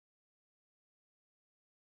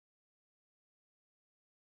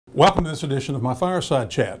Welcome to this edition of my Fireside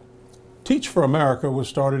Chat. Teach for America was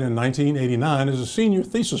started in 1989 as a senior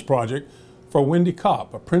thesis project for Wendy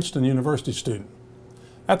Kopp, a Princeton University student.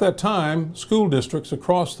 At that time, school districts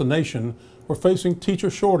across the nation were facing teacher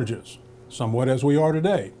shortages, somewhat as we are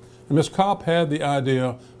today. And Ms. Kopp had the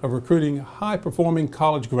idea of recruiting high-performing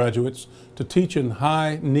college graduates to teach in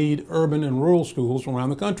high-need urban and rural schools around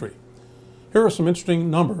the country. Here are some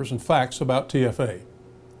interesting numbers and facts about TFA.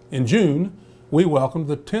 In June, we welcomed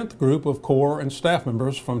the 10th group of core and staff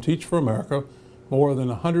members from Teach for America, more than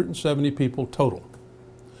 170 people total.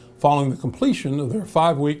 Following the completion of their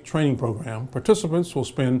 5-week training program, participants will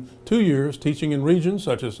spend 2 years teaching in regions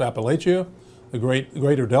such as Appalachia, the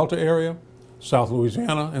Greater Delta area, South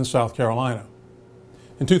Louisiana, and South Carolina.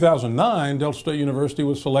 In 2009, Delta State University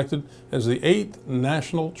was selected as the 8th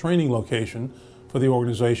national training location for the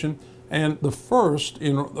organization and the first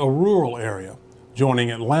in a rural area,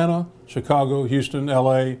 joining Atlanta, Chicago, Houston,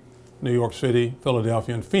 LA, New York City,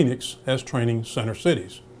 Philadelphia, and Phoenix as training center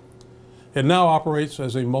cities. It now operates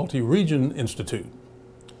as a multi-region institute.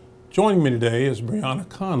 Joining me today is Brianna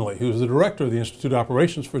Conley, who is the director of the Institute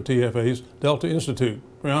Operations for TFA's Delta Institute.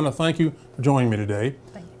 Brianna, thank you for joining me today.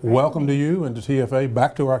 Thank you. Welcome to you and to TFA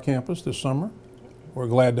back to our campus this summer. We're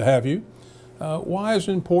glad to have you. Why is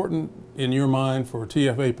it important in your mind for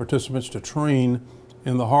TFA participants to train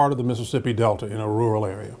in the heart of the Mississippi Delta in a rural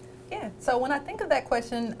area? Yeah, so when I think of that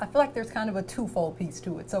question, I feel like there's kind of a twofold piece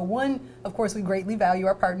to it. So one, of course, we greatly value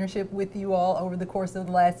our partnership with you all over the course of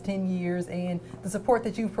the last 10 years and the support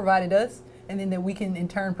that you've provided us, and then that we can in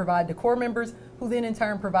turn provide to core members, who then in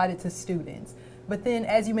turn provide it to students. But then,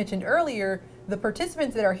 as you mentioned earlier, the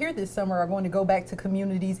participants that are here this summer are going to go back to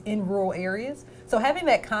communities in rural areas. So having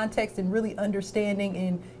that context and really understanding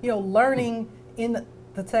and, learning in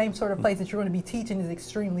the same sort of place that you're going to be teaching is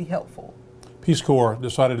extremely helpful. Peace Corps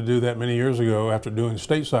decided to do that many years ago. After doing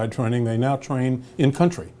stateside training, they now train in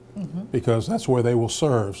country because that's where they will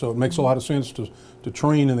serve. So it makes a lot of sense to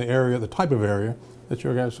train in the area, the type of area that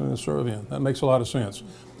your guys are going to serve in. That makes a lot of sense.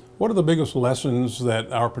 What are the biggest lessons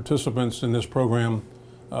that our participants in this program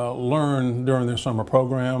learn during their summer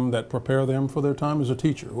program that prepare them for their time as a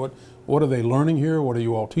teacher? What are they learning here? What are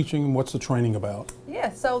you all teaching? What's the training about?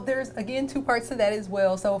 Yeah, so there's, again, two parts to that as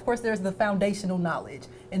well. So, of course, there's the foundational knowledge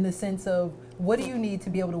in the sense of what do you need to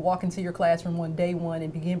be able to walk into your classroom on day one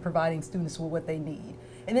and begin providing students with what they need.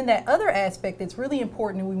 And then that other aspect that's really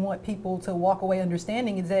important and we want people to walk away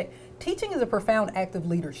understanding is that teaching is a profound act of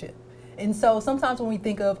leadership. And so sometimes when we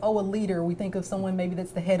think of, a leader, we think of someone maybe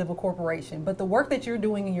that's the head of a corporation. But the work that you're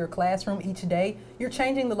doing in your classroom each day, you're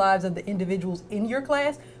changing the lives of the individuals in your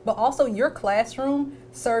class, but also your classroom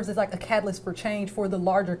serves as like a catalyst for change for the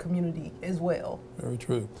larger community as well. Very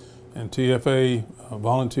true. And TFA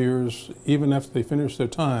volunteers, even after they finish their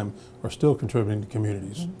time, are still contributing to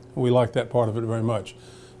communities. We like that part of it very much.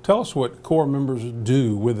 Tell us what core members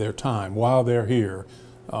do with their time while they're here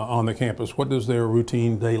on the campus. What is their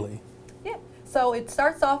routine daily? So it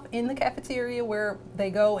starts off in the cafeteria where they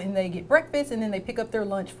go and they get breakfast and then they pick up their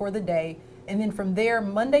lunch for the day. And then from there,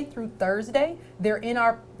 Monday through Thursday, they're in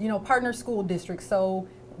our partner school districts. So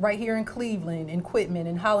right here in Cleveland, in Quitman,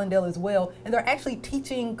 in Hollandale as well. And they're actually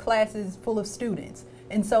teaching classes full of students.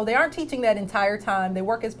 And so they aren't teaching that entire time. They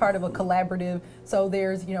work as part of a collaborative. So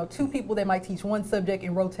there's, 2 people that might teach one subject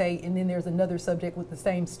and rotate, and then there's another subject with the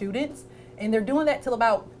same students. And they're doing that till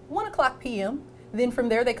about 1:00 p.m. Then from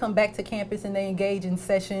there, they come back to campus and they engage in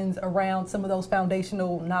sessions around some of those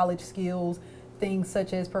foundational knowledge skills, things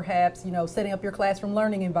such as perhaps, setting up your classroom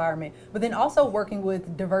learning environment, but then also working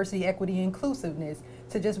with diversity, equity, and inclusiveness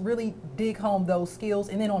to just really dig home those skills.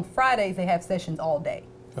 And then on Fridays, they have sessions all day.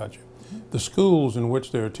 Gotcha. The schools in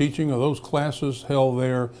which they're teaching, are those classes held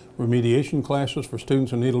there remediation classes for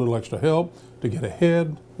students who need a little extra help to get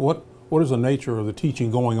ahead? What is the nature of the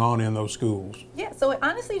teaching going on in those schools? Yeah, so it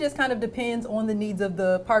honestly just kind of depends on the needs of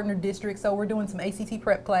the partner district. So we're doing some ACT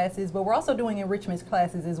prep classes, but we're also doing enrichment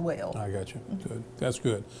classes as well. I got you. Good. That's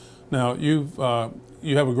good. Now, you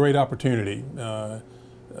have a great opportunity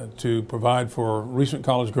to provide for recent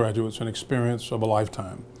college graduates an experience of a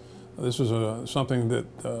lifetime. This is something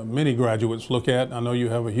that many graduates look at. I know you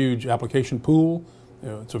have a huge application pool.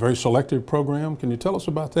 It's a very selective program. Can you tell us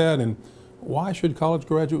about that? And why should college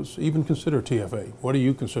graduates even consider TFA? What do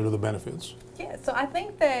you consider the benefits? Yeah, so I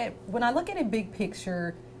think that when I look at it big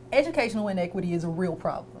picture, educational inequity is a real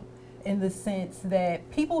problem. in the sense that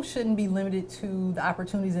people shouldn't be limited to the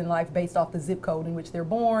opportunities in life based off the zip code in which they're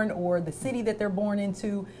born or the city that they're born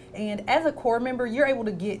into. And as a core member, you're able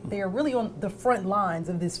to get there really on the front lines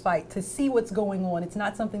of this fight to see what's going on. It's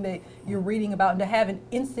not something that you're reading about, and to have an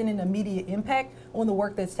instant and immediate impact on the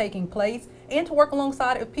work that's taking place, and to work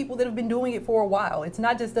alongside of people that have been doing it for a while. It's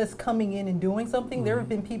not just us coming in and doing something. There have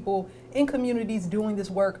been people in communities doing this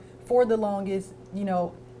work for the longest, you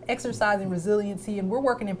know, exercising resiliency, and we're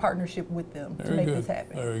working in partnership with them to make this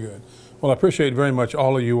happen. Very good. Well, I appreciate very much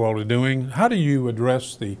all of you all are doing. How do you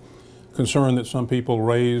address the concern that some people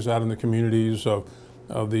raise out in the communities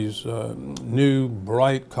of these new,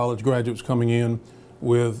 bright college graduates coming in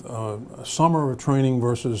with a summer of training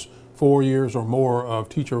versus 4 years or more of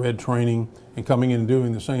teacher ed training and coming in and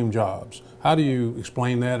doing the same jobs? How do you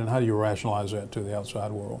explain that, and how do you rationalize that to the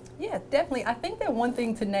outside world? Yeah, definitely. I think that one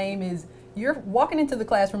thing to name is you're walking into the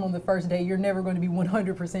classroom on the first day, you're never going to be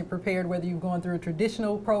 100% prepared, whether you've gone through a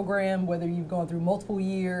traditional program, whether you've gone through multiple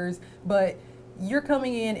years, but you're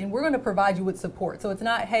coming in and we're going to provide you with support. So it's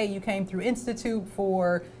not, hey, you came through Institute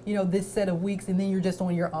for, you know, this set of weeks and then you're just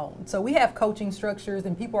on your own. So we have coaching structures,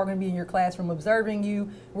 and people are going to be in your classroom observing you.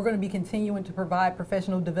 We're going to be continuing to provide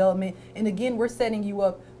professional development. And again, we're setting you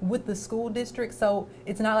up with the school district. So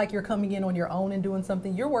it's not like you're coming in on your own and doing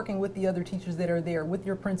something. You're working with the other teachers that are there, with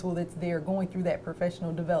your principal that's there, going through that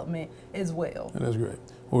professional development as well. That is great.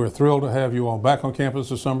 Well, we're thrilled to have you all back on campus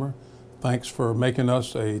this summer. Thanks for making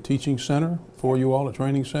us a teaching center for you all, a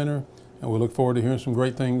training center, and we look forward to hearing some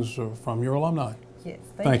great things from your alumni. Yes,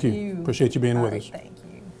 thank you. Appreciate you being with us. Thank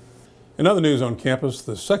you. In other news on campus,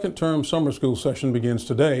 the second term summer school session begins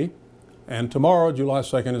today, and tomorrow, July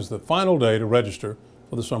 2nd, is the final day to register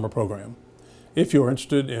for the summer program. If you're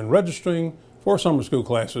interested in registering for summer school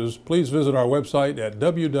classes, please visit our website at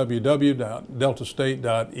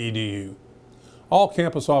www.deltastate.edu. All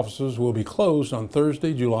campus offices will be closed on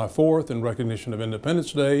Thursday, July 4th in recognition of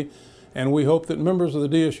Independence Day, and we hope that members of the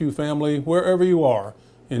DSU family, wherever you are,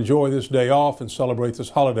 enjoy this day off and celebrate this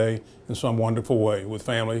holiday in some wonderful way with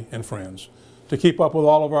family and friends. To keep up with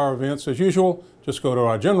all of our events, as usual, just go to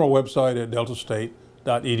our general website at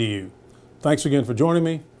deltastate.edu. Thanks again for joining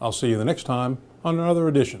me. I'll see you the next time on another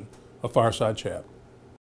edition of Fireside Chat.